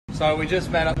So we just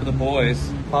met up with the boys,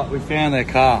 but we found their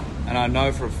car, and I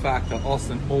know for a fact that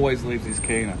Austin always leaves his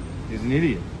key in it. He's an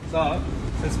idiot. So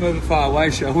let's move it far away,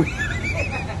 shall we?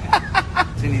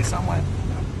 It's in here somewhere.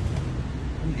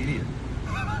 I'm an idiot.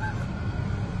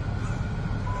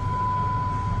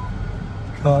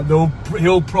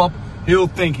 He'll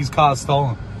think his car's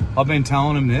stolen. I've been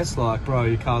telling him this, like, bro,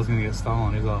 your car's gonna get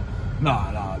stolen. He's like,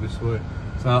 no, this way.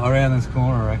 So around this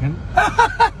corner, I reckon.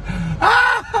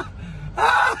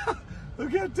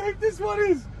 Look how deep this one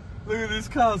is. Look at this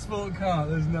car, sport car.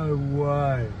 There's no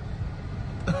way.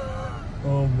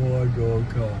 Oh my God,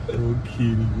 car. You're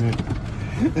kidding me.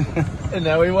 And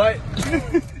now we wait.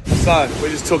 So we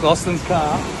just took Austin's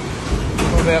car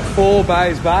from about 4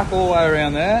 bays back all the way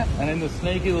around there, and in the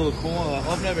sneaky little corner,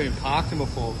 I've never even parked him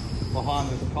before, behind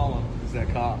this column is their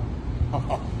car.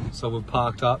 So we've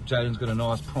parked up. Jaden's got a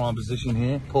nice prime position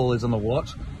here. Paulie's on the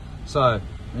watch. So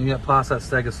when you get past that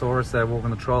Stegosaurus there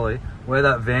walking the trolley, where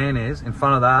that van is, in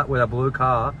front of that, where that blue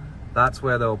car, that's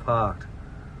where they were parked.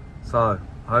 So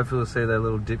hopefully we'll see their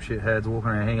little dipshit heads walking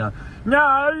around here going,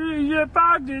 no, you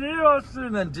parked it here, Austin.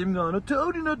 And then Dim going, I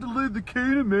told you not to leave the key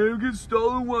to me, it'll get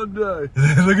stolen one day.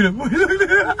 Look at him. Look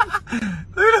at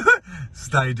him.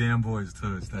 Stay down, boys,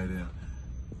 too. Stay down.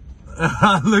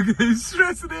 Look at him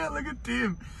stressing out. Look at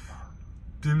Dim.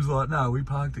 Dim's like, no, we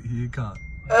parked it here, cunt.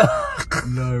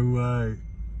 No way.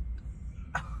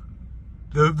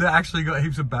 They actually got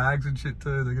heaps of bags and shit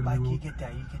too. They're gonna be you get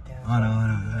down. I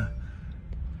know, yeah.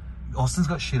 Austin's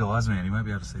got shit eyes, man. He won't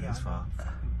be able to see this far.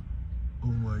 Oh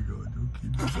my God, you're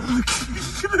kidding.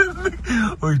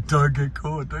 Oh, don't get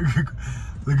caught.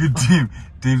 Look at Dim.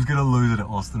 Dim's gonna lose it at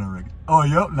Austin, I reckon. Oh,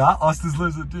 yep, nah, Austin's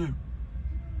losing at Dim.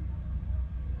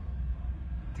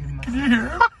 Can you hear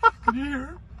him? Can you hear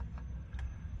him?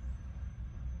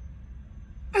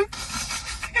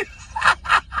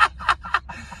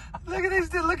 Look at this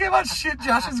dude. Look how much shit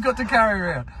Josh has got to carry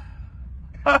around.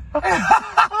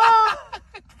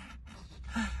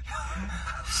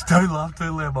 Don't laugh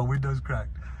too loud, my window's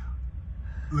cracked.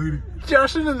 Look at it.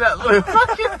 Josh is in that little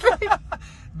fucking thing.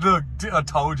 Look, I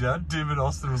told you, Dim and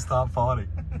Austin will start fighting.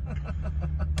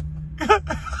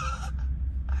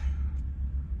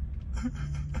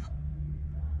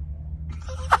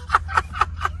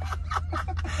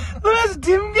 Where's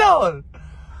Dim going?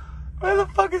 Where the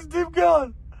fuck is Dim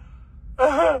going?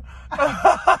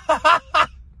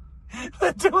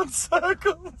 They're doing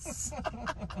circles.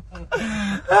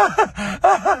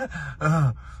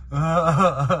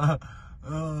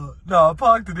 No, I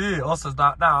parked it here. Austin's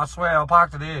like, no, I swear I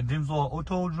parked it here. Dim's like, I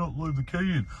told you not to leave the key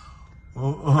in.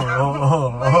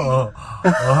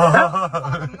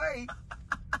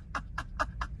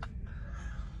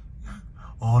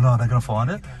 Oh no, they're gonna find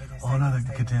it? Oh no, they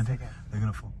get down. They're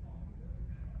gonna find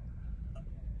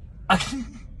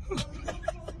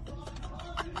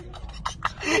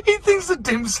He thinks that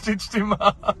Dim stitched him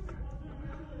up.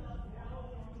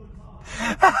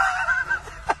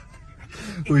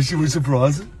 Should we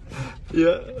surprise him?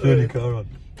 Yeah. Turn your car on.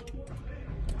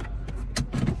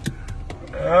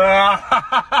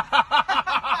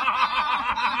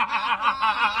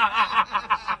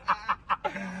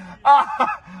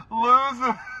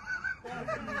 Loser.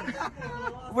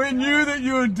 We knew that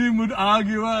you and Dim would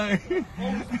argue, eh?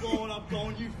 I was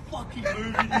going, you fucking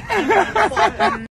movie.